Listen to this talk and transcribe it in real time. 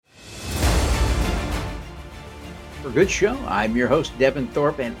for Good show. I'm your host, Devin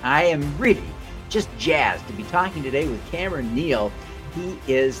Thorpe, and I am really just jazzed to be talking today with Cameron Neal. He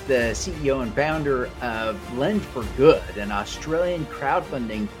is the CEO and founder of Lend for Good, an Australian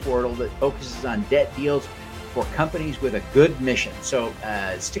crowdfunding portal that focuses on debt deals for companies with a good mission. So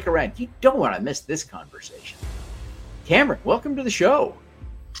stick around. You don't want to miss this conversation. Cameron, welcome to the show.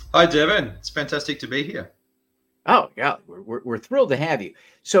 Hi, Devin. It's fantastic to be here. Oh, yeah, we're thrilled to have you.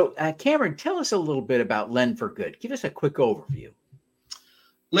 So, Cameron, tell us a little bit about Lend for Good. Give us a quick overview.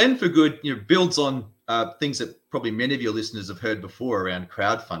 Lend for Good, builds on things that probably many of your listeners have heard before around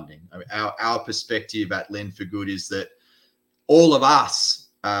crowdfunding. I mean, our perspective at Lend for Good is that all of us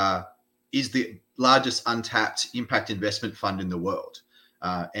is the largest untapped impact investment fund in the world,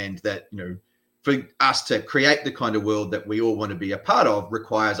 and that for us to create the kind of world that we all want to be a part of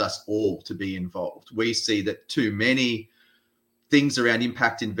requires us all to be involved. We see that too many things around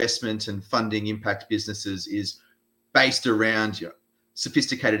impact investment and funding impact businesses is based around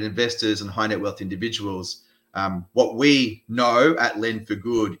sophisticated investors and high net wealth individuals. What we know at Lend for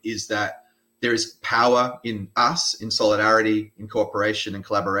Good is that there is power in us, in solidarity, in cooperation and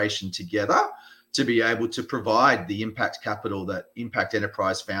collaboration together, to be able to provide the impact capital that impact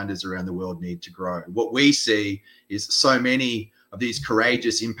enterprise founders around the world need to grow. What we see is so many of these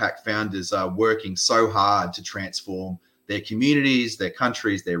courageous impact founders are working so hard to transform their communities, their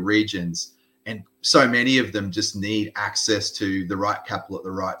countries, their regions, and so many of them just need access to the right capital at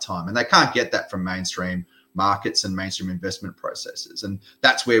the right time. And they can't get that from mainstream markets and mainstream investment processes. And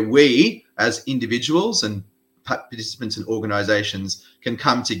that's where we, as individuals and participants and organizations, can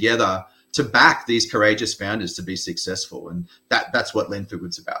come together to back these courageous founders to be successful. And that's what Lend for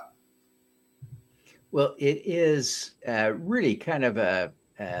Good's about. Well, it is really kind of a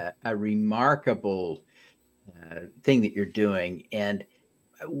remarkable thing that you're doing. And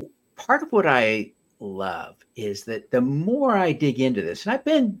part of what I love is that the more I dig into this, and I've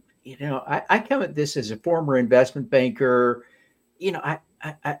been, I come at this as a former investment banker, I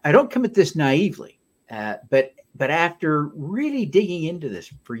don't come at this naively, but after really digging into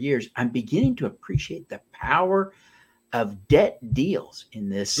this for years, I'm beginning to appreciate the power of debt deals in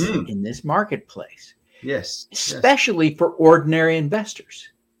this marketplace. Yes. Especially for ordinary investors.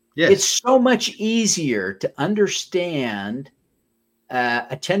 Yes. It's so much easier to understand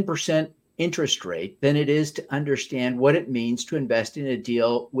a 10% interest rate than it is to understand what it means to invest in a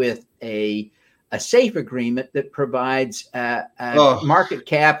deal with a safe agreement that provides a market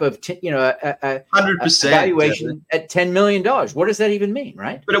cap of 100% valuation at $10 million. What does that even mean,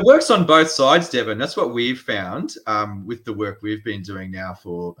 right? But it works on both sides, Devin. That's what we've found with the work we've been doing now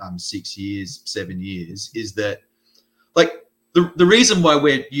for 6 years, 7 years, is that the reason why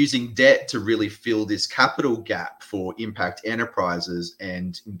we're using debt to really fill this capital gap for impact enterprises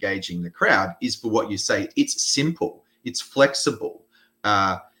and engaging the crowd is for what you say. It's simple. It's flexible.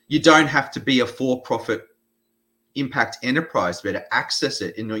 You don't have to be a for-profit impact enterprise to be able to access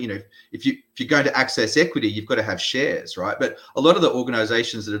it. If you're going to access equity, you've got to have shares, right? But a lot of the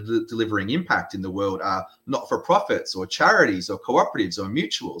organizations that are delivering impact in the world are not-for-profits or charities or cooperatives or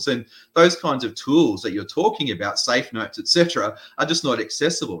mutuals. And those kinds of tools that you're talking about, safe notes, et cetera, are just not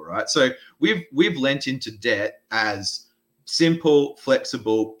accessible, right? So we've lent into debt as simple,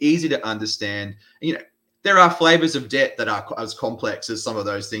 flexible, easy to understand. There are flavors of debt that are as complex as some of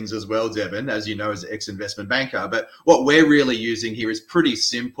those things as well, Devin, as you know, as an ex-investment banker. But what we're really using here is pretty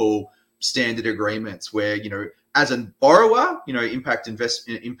simple standard agreements where, as a borrower, impact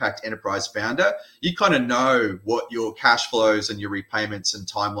enterprise founder, you kind of know what your cash flows and your repayments and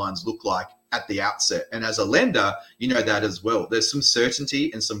timelines look like at the outset. And as a lender, you know that as well. There's some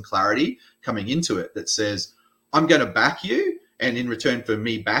certainty and some clarity coming into it that says, I'm going to back you. And in return for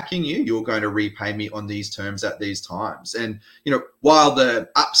me backing you, you're going to repay me on these terms at these times. And, while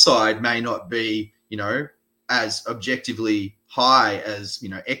the upside may not be, as objectively high as,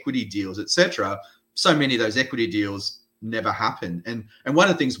 equity deals, et cetera, so many of those equity deals never happen. And one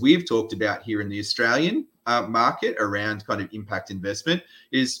of the things we've talked about here in the Australian market around kind of impact investment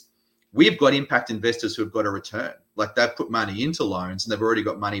is we've got impact investors who have got a return. Like they've put money into loans and they've already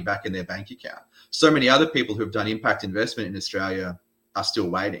got money back in their bank account. So many other people who have done impact investment in Australia are still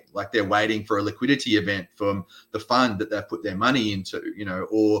waiting. Like they're waiting for a liquidity event from the fund that they've put their money into,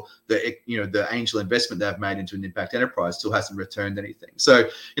 or the angel investment they've made into an impact enterprise still hasn't returned anything. So,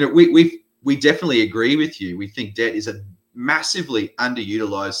 we definitely agree with you. We think debt is a massively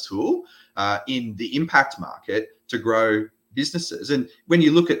underutilized tool in the impact market to grow businesses. And when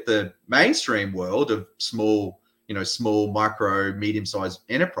you look at the mainstream world of small, micro, medium-sized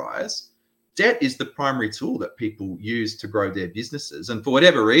enterprise, debt is the primary tool that people use to grow their businesses. And for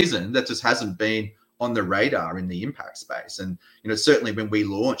whatever reason, that just hasn't been on the radar in the impact space. And, certainly when we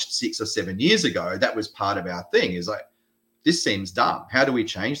launched 6 or 7 years ago, that was part of our thing, is like, this seems dumb. How do we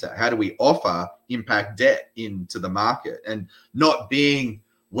change that? How do we offer impact debt into the market? And not being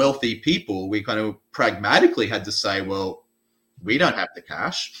wealthy people, we kind of pragmatically had to say, well, we don't have the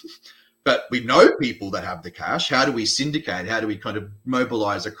cash, but we know people that have the cash. How do we syndicate? How do we kind of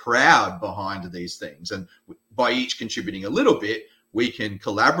mobilize a crowd behind these things? And by each contributing a little bit, we can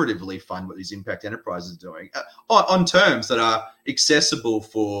collaboratively fund what these impact enterprises are doing on terms that are accessible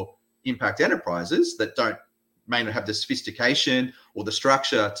for impact enterprises that may not have the sophistication or the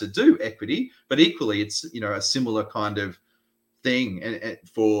structure to do equity, but equally it's, a similar kind of thing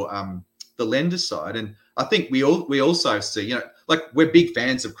for the lender side. And I think we also see, like, we're big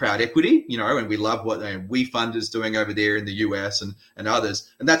fans of crowd equity, and we love what WeFund is doing over there in the US and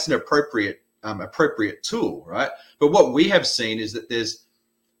others, and that's an appropriate tool, right? But what we have seen is that there's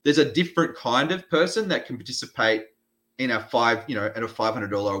a different kind of person that can participate in at a $500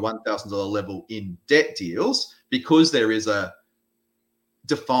 or $1,000 level in debt deals, because there is a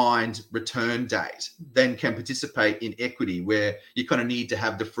defined return date, then can participate in equity, where you kind of need to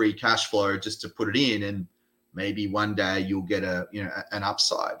have the free cash flow just to put it in, and maybe one day you'll get an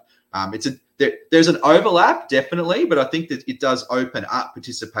upside. There's an overlap, definitely, but I think that it does open up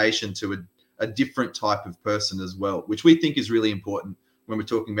participation to a different type of person as well, which we think is really important when we're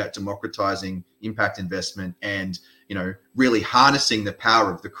talking about democratizing impact investment and, really harnessing the power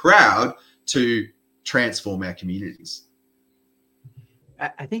of the crowd to transform our communities.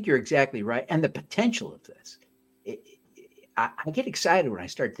 I think you're exactly right. And the potential of this, I get excited when I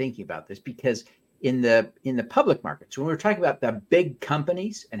start thinking about this, because in the public markets, when we're talking about the big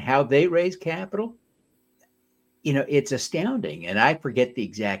companies and how they raise capital, it's astounding. And I forget the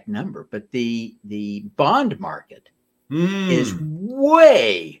exact number, but the bond market is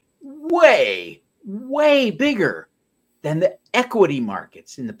way, way, way bigger than the equity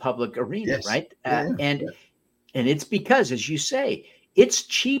markets in the public arena, yes. Right? And it's because, as you say, it's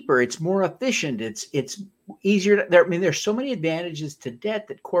cheaper, it's more efficient, it's easier. There's so many advantages to debt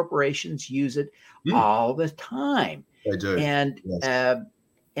that corporations use it all the time. They do, and yes.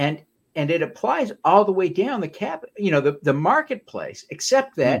 And it applies all the way down the marketplace,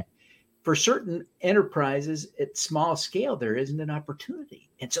 except that for certain enterprises at small scale, there isn't an opportunity.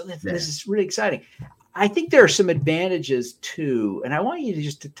 And so this is really exciting. I think there are some advantages too, and I want you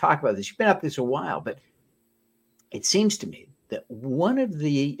to talk about this. You've been up this a while, but it seems to me that one of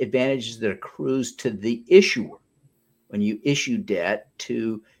the advantages that accrues to the issuer when you issue debt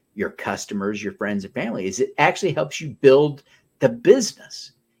to your customers, your friends and family, is it actually helps you build the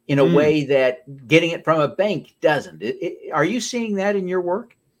business in a way that getting it from a bank doesn't. Are you seeing that in your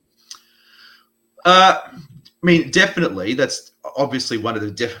work? Definitely. That's obviously one of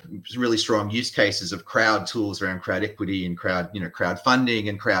the really strong use cases of crowd tools around crowd equity and crowd funding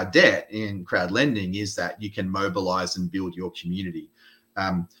and crowd debt in crowd lending, is that you can mobilize and build your community.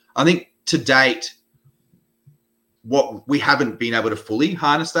 I think to date, what we haven't been able to fully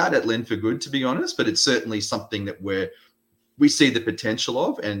harness that at Lend for Good, to be honest, but it's certainly something that we see the potential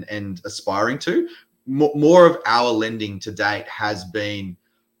of and aspiring to. More of our lending to date has been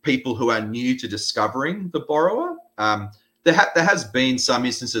people who are new to discovering the borrower. There has been some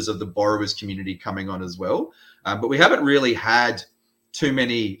instances of the borrower's community coming on as well, but we haven't really had too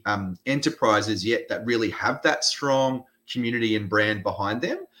many enterprises yet that really have that strong community and brand behind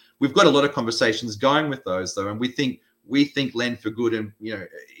them. We've got a lot of conversations going with those though, and we think Lend for Good and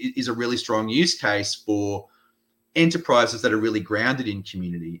is a really strong use case for enterprises that are really grounded in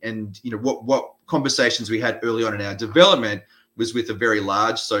community. And what conversations we had early on in our development was with a very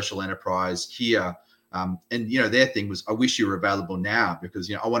large social enterprise here. And their thing was, I wish you were available now,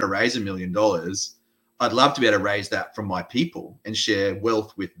 because I want to raise $1 million. I'd love to be able to raise that from my people and share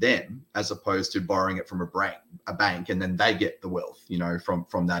wealth with them, as opposed to borrowing it from a bank and then they get the wealth,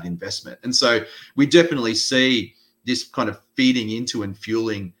 from that investment. And so we definitely see this kind of feeding into and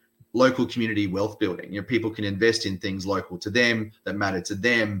fueling local community wealth building. People can invest in things local to them that matter to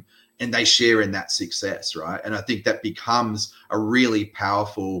them, and they share in that success, right? And I think that becomes a really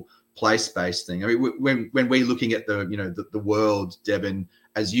powerful place-based thing. I mean, when we're looking at the world, Devin,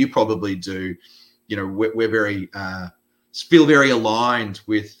 as you probably do, we're very feel very aligned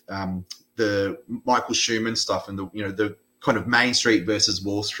with the Michael Schumann stuff and the kind of Main Street versus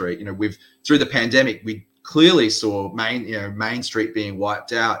Wall Street. Through the pandemic, we clearly saw Main Street being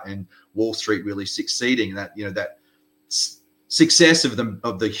wiped out and Wall Street really succeeding. That success of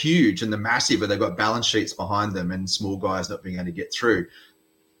the huge and the massive, where they've got balance sheets behind them and small guys not being able to get through.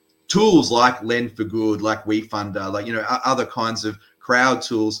 Tools like Lend for Good, like WeFunder, other kinds of crowd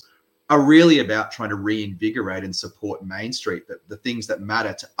tools are really about trying to reinvigorate and support Main Street, that the things that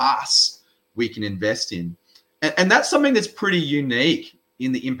matter to us, we can invest in. And that's something that's pretty unique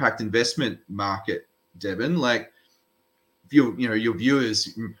in the impact investment market, Devin. Like, your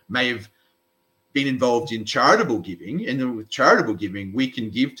viewers may have been involved in charitable giving, and then with charitable giving, we can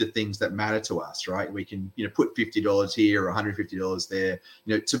give to things that matter to us, right? We can, put $50 here or $150 there,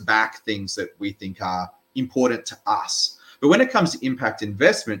 to back things that we think are important to us. But when it comes to impact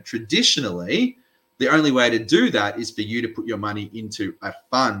investment, traditionally, the only way to do that is for you to put your money into a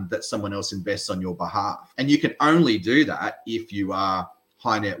fund that someone else invests on your behalf. And you can only do that if you are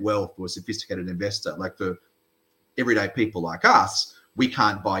high net wealth or sophisticated investor. Like, for everyday people like us, we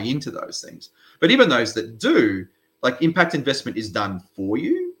can't buy into those things. But even those that do, like, impact investment is done for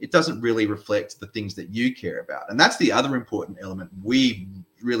you. It doesn't really reflect the things that you care about. And that's the other important element we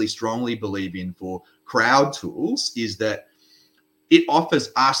really strongly believe in for crowd tools, is that it offers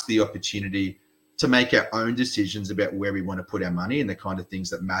us the opportunity to make our own decisions about where we want to put our money and the kind of things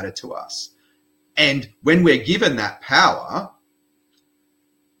that matter to us. And when we're given that power,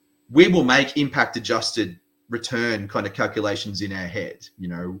 we will make impact adjusted return kind of calculations in our head,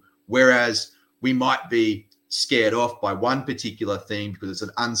 whereas we might be scared off by one particular thing because it's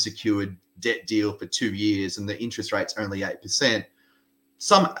an unsecured debt deal for 2 years and the interest rate's only 8%.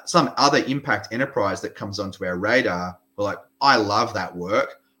 Some other impact enterprise that comes onto our radar, we're like, I love that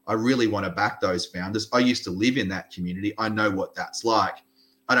work. I really want to back those founders. I used to live in that community. I know what that's like.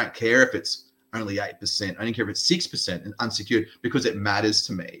 I don't care if it's only 8%. I don't care if it's 6% and unsecured, because it matters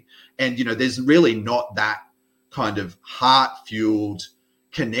to me. And, there's really not that kind of heart-fueled,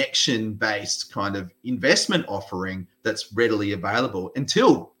 connection-based kind of investment offering that's readily available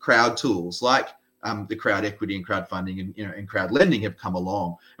until crowd tools like the crowd equity and crowdfunding and crowd lending have come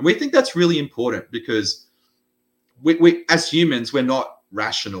along. And we think that's really important, because we as humans, we're not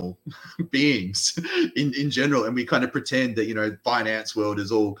rational beings in general, and we kind of pretend that finance world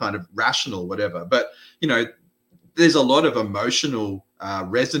is all kind of rational, whatever. But there's a lot of emotional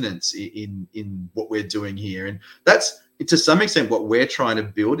resonance in what we're doing here, and that's to some extent what we're trying to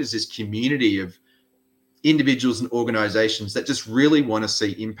build, is this community of individuals and organizations that just really want to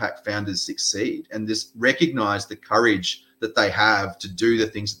see impact founders succeed, and just recognize the courage that they have to do the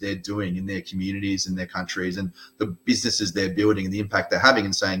things that they're doing in their communities and their countries and the businesses they're building and the impact they're having,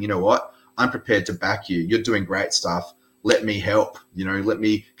 and saying, what, I'm prepared to back you. You're doing great stuff. Let me help, let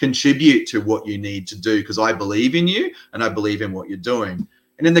me contribute to what you need to do, because I believe in you and I believe in what you're doing.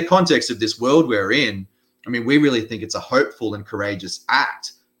 And in the context of this world we're in, we really think it's a hopeful and courageous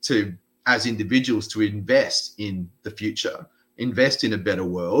act to, as individuals, to invest in the future, invest in a better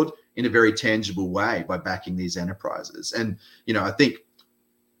world in a very tangible way by backing these enterprises. And, I think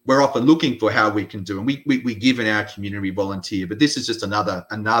we're often looking for how we can do, and we give in our community, we volunteer, but this is just another,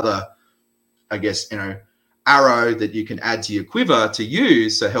 I guess, arrow that you can add to your quiver to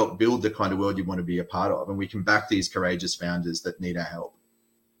use to help build the kind of world you want to be a part of. And we can back these courageous founders that need our help.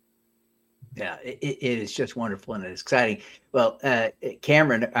 Yeah, it is just wonderful and it's exciting. Well,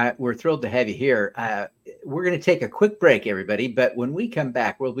 Cameron, we're thrilled to have you here. We're going to take a quick break, everybody. But when we come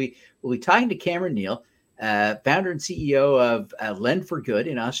back, we'll be talking to Cameron Neal, founder and CEO of Lend for Good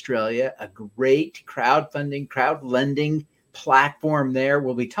in Australia, a great crowdfunding, crowd lending platform there.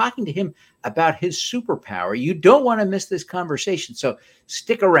 We'll be talking to him about his superpower. You don't want to miss this conversation, so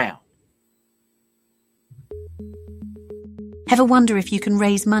stick around. Ever wonder if you can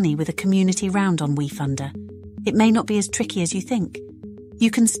raise money with a community round on WeFunder? It may not be as tricky as you think.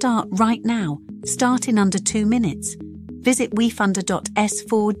 You can start right now. Start in under 2 minutes. Visit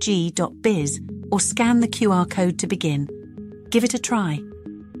wefunder.s4g.biz or scan the QR code to begin. Give it a try.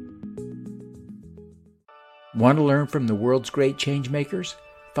 Want to learn from the world's great changemakers?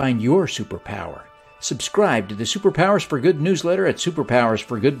 Find your superpower. Subscribe to the Superpowers for Good newsletter at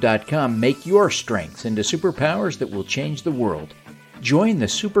superpowersforgood.com. Make your strengths into superpowers that will change the world. Join the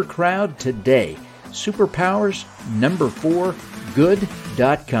super crowd today.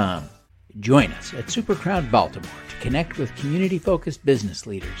 Superpowers4good.com. Join us at Supercrowd Baltimore to connect with community-focused business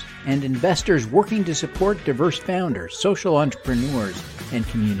leaders and investors working to support diverse founders, social entrepreneurs, and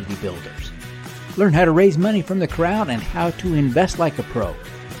community builders. Learn how to raise money from the crowd and how to invest like a pro.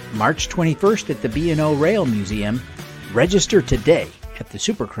 March 21st at the B&O Rail Museum. Register today at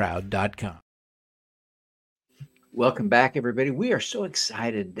thesupercrowd.com. Welcome back, everybody. We are so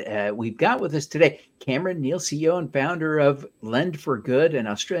excited. We've got with us today Cameron Neal, CEO and founder of Lend for Good, an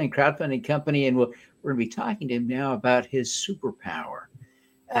Australian crowdfunding company, and we're going to be talking to him now about his superpower.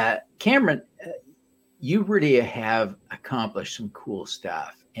 Cameron, you really have accomplished some cool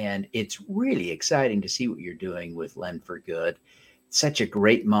stuff, and it's really exciting to see what you're doing with Lend for Good. such a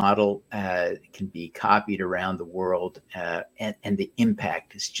great model, can be copied around the world, and the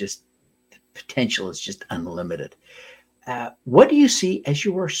impact is just, the potential is just unlimited. What do you see as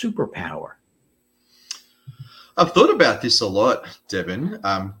your superpower? I've thought about this a lot, Devin,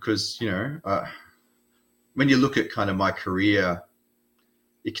 because, when you look at kind of my career,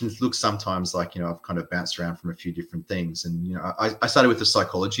 it can look sometimes like, I've kind of bounced around from a few different things. And, I started with a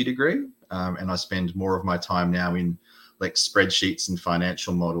psychology degree, and I spend more of my time now in like spreadsheets and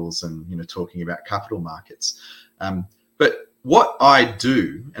financial models and, talking about capital markets. But what I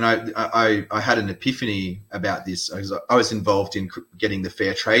do, and I had an epiphany about this. I was involved in getting the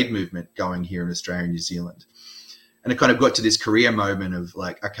fair trade movement going here in Australia and New Zealand. And it kind of got to this career moment of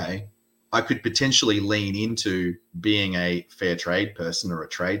like, okay, I could potentially lean into being a fair trade person or a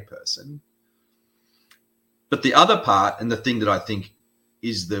trade person. But the other part, and the thing that I think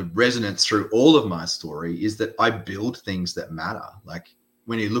is the resonance through all of my story, is that I build things that matter. Like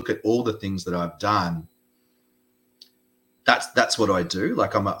when you look at all the things that I've done, that's what I do.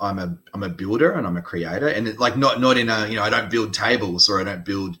 Like I'm a builder and I'm a creator, and it, like not in a, I don't build tables or I don't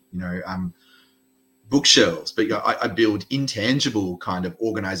build bookshelves, but I build intangible kind of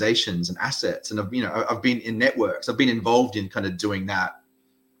organizations and assets. And I've been in networks. I've been involved in kind of doing that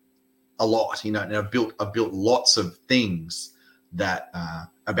a lot. And I've built lots of things that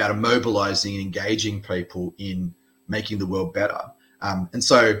about mobilizing and engaging people in making the world better. And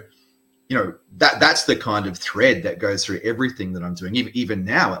so, that's the kind of thread that goes through everything that I'm doing. Even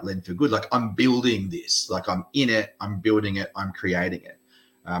now at Lend for Good, like I'm building this, like I'm in it, I'm building it, I'm creating it.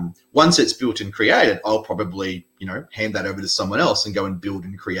 Once it's built and created, I'll probably, hand that over to someone else and go and build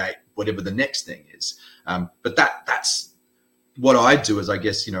and create whatever the next thing is. But that's what I do is, I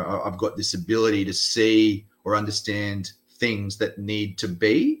guess, I've got this ability to see or understand things that need to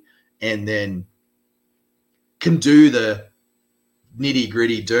be, and then can do the nitty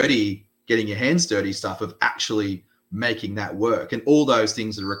gritty, dirty, getting your hands dirty stuff of actually making that work. And all those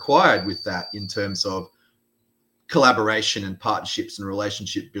things that are required with that in terms of collaboration and partnerships and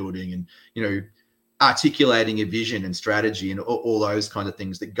relationship building and, articulating a vision and strategy and all those kind of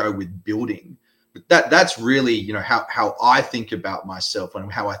things that go with building. But that's really, how I think about myself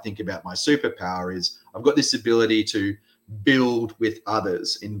and how I think about my superpower is I've got this ability to build with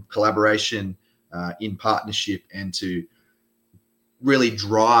others in collaboration, in partnership, and to really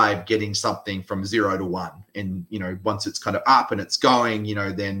drive getting something from 0 to 1. And, once it's kind of up and it's going,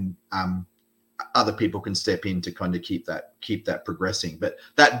 then other people can step in to kind of keep that progressing. But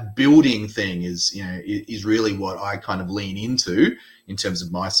that building thing is really what I kind of lean into in terms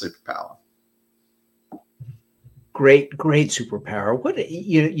of my superpower. Great superpower. What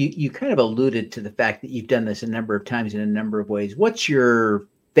you kind of alluded to the fact that you've done this a number of times in a number of ways. What's your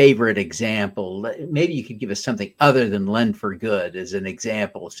favorite example? Maybe you could give us something other than Lend for Good as an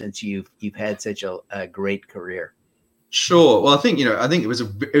example, since you've had such a great career. Sure. Well, I think it was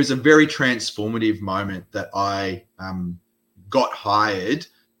a very transformative moment that I got hired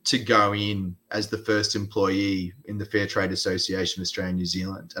to go in as the first employee in the Fair Trade Association of Australia and New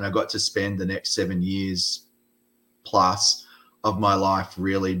Zealand, and I got to spend the next 7 years plus of my life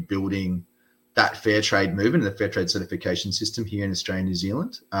really building that fair trade movement and the fair trade certification system here in Australia and New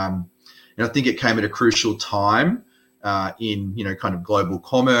Zealand. And I think it came at a crucial time in kind of global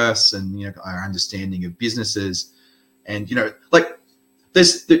commerce and our understanding of businesses. And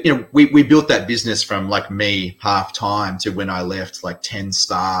we built that business from like me half time to when I left, like 10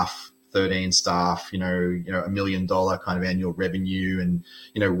 staff, 13 staff, $1 million kind of annual revenue. And,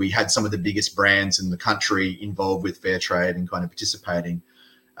 we had some of the biggest brands in the country involved with fair trade and kind of participating.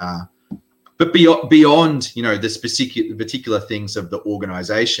 But beyond, this particular things of the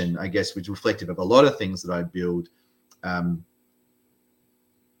organization, I guess, which reflective of a lot of things that I build,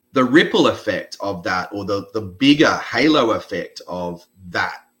 the ripple effect of that, or the bigger halo effect of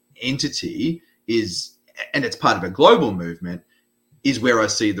that entity is, and it's part of a global movement, is where I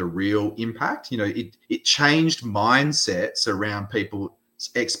see the real impact. It changed mindsets around people's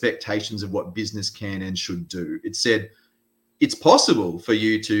expectations of what business can and should do. It said, it's possible for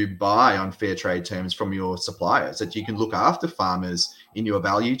you to buy on fair trade terms from your suppliers, that you can look after farmers in your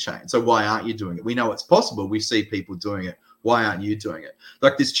value chain. So why aren't you doing it? We know it's possible. We see people doing it. Why aren't you doing it?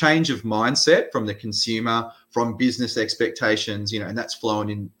 Like this change of mindset from the consumer, from business expectations, and that's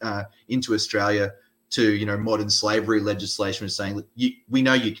flown into Australia to, modern slavery legislation, is saying, we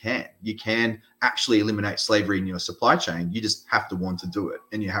know you can actually eliminate slavery in your supply chain. You just have to want to do it.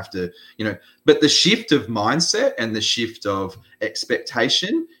 And you have to, but the shift of mindset and the shift of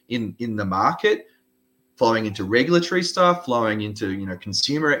expectation in the market, flowing into regulatory stuff, flowing into,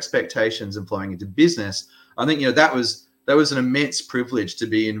 consumer expectations, and flowing into business, I think, that was that was an immense privilege to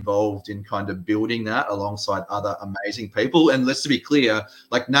be involved in kind of building that alongside other amazing people. And let's be clear,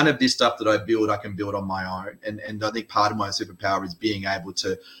 like none of this stuff that I build, I can build on my own. And I think part of my superpower is being able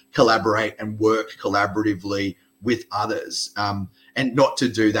to collaborate and work collaboratively with others, and not to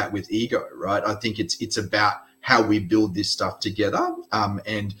do that with ego, right? I think it's about how we build this stuff together,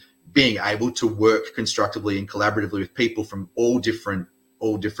 and being able to work constructively and collaboratively with people from all different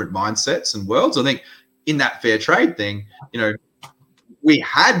mindsets and worlds. I think in that fair trade thing, we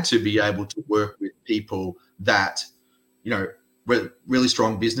had to be able to work with people that, were really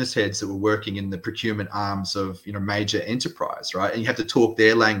strong business heads that were working in the procurement arms of, major enterprise, right? And you have to talk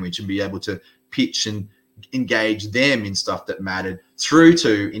their language and be able to pitch and engage them in stuff that mattered, through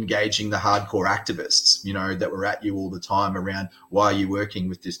to engaging the hardcore activists, that were at you all the time around, why are you working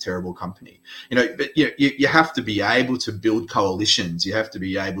with this terrible company? But you have to be able to build coalitions. You have to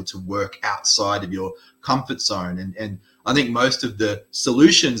be able to work outside of your comfort zone. And I think most of the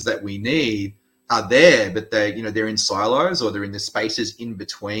solutions that we need are there, but they're in silos, or they're in the spaces in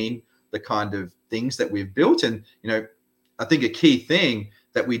between the kind of things that we've built. And, I think a key thing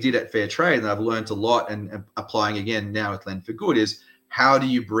that we did at Fair Trade, and I've learned a lot and applying again now with Lend for Good, is how do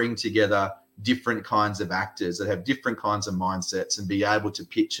you bring together different kinds of actors that have different kinds of mindsets and be able to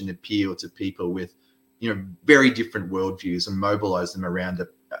pitch and appeal to people with, very different worldviews and mobilize them around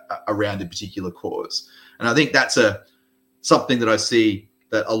a particular cause. And I think that's something that I see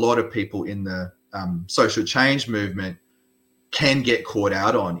that a lot of people in the social change movement can get caught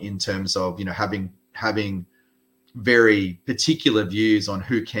out on, in terms of, having very particular views on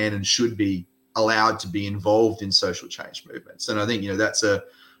who can and should be allowed to be involved in social change movements. And I think, that's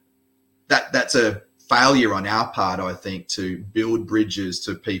a failure on our part, I think, to build bridges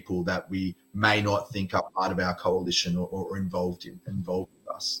to people that we may not think are part of our coalition or involved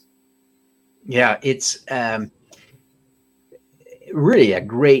with us. Yeah, it's really a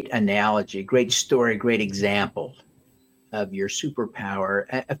great analogy, great story, great example of your superpower.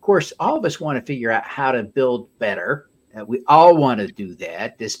 Of course, all of us want to figure out how to build better. We all want to do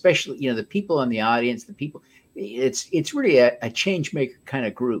that, especially, the people in the audience, the people, it's really a change maker kind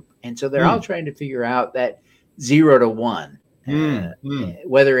of group. And so they're all trying to figure out that 0 to 1,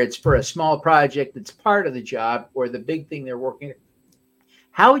 whether it's for a small project that's part of the job or the big thing they're working.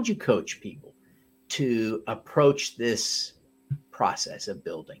 How would you coach people to approach this process of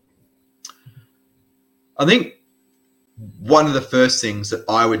building? I think one of the first things that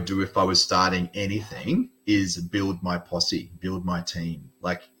I would do if I was starting anything is build my posse, build my team.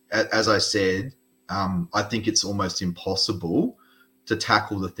 Like, as I said, I think it's almost impossible to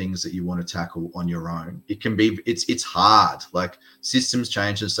tackle the things that you want to tackle on your own. It's hard. Like, systems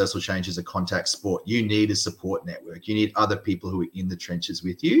change and social change is a contact sport. You need a support network. You need other people who are in the trenches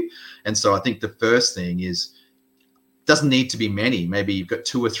with you. And so I think the first thing is, doesn't need to be many. Maybe you've got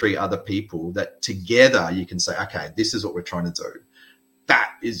 2 or 3 other people that together you can say, okay, this is what we're trying to do.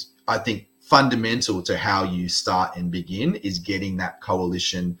 That is, I think, fundamental to how you start and begin, is getting that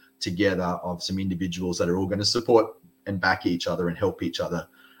coalition together of some individuals that are all going to support and back each other and help each other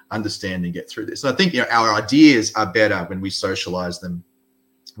understand and get through this. And I think, our ideas are better when we socialize them,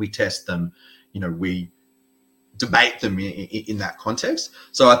 we test them, we debate them in that context.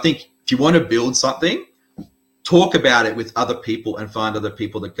 So I think if you want to build something, talk about it with other people and find other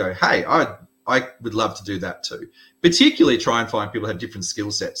people that go, hey, I would love to do that too. Particularly try and find people who have different skill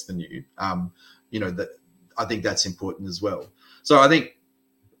sets than you. That I think that's important as well. So I think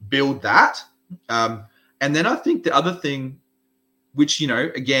build that. And then I think the other thing, which,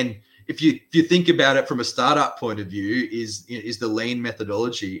 again, if you think about it from a startup point of view, is the lean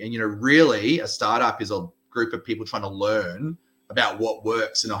methodology. And, really a startup is a group of people trying to learn about what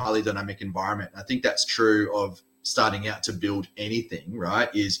works in a highly dynamic environment. I think that's true of starting out to build anything, right?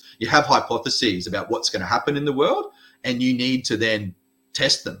 Is you have hypotheses about what's going to happen in the world, and you need to then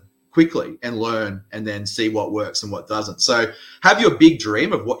test them quickly and learn and then see what works and what doesn't. So have your big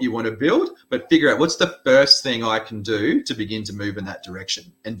dream of what you want to build, but figure out what's the first thing I can do to begin to move in that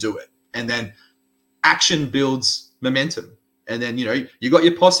direction, and do it. And then action builds momentum. And then, you got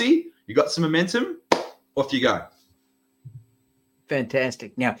your posse, you got some momentum, off you go.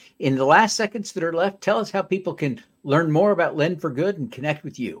 Fantastic. Now, in the last seconds that are left, tell us how people can learn more about Lend for Good and connect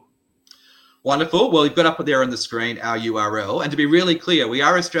with you. Wonderful. Well, you've got up there on the screen our URL. And to be really clear, we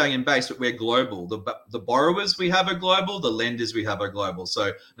are Australian-based, but we're global. The borrowers we have are global. The lenders we have are global.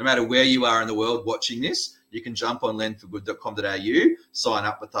 So no matter where you are in the world watching this, you can jump on lendforgood.com.au, sign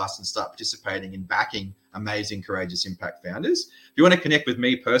up with us and start participating in backing amazing, courageous impact founders. If you want to connect with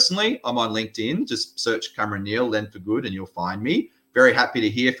me personally, I'm on LinkedIn. Just search Cameron Neal, Lend for Good, and you'll find me. Very happy to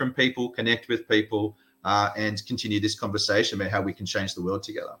hear from people, connect with people. and continue this conversation about how we can change the world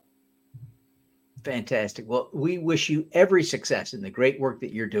together. Fantastic. Well, we wish you every success in the great work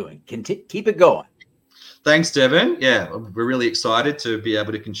that you're doing. Keep it going. Thanks, Devin. Yeah, we're really excited to be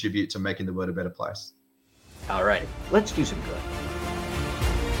able to contribute to making the world a better place. All right, let's do some good.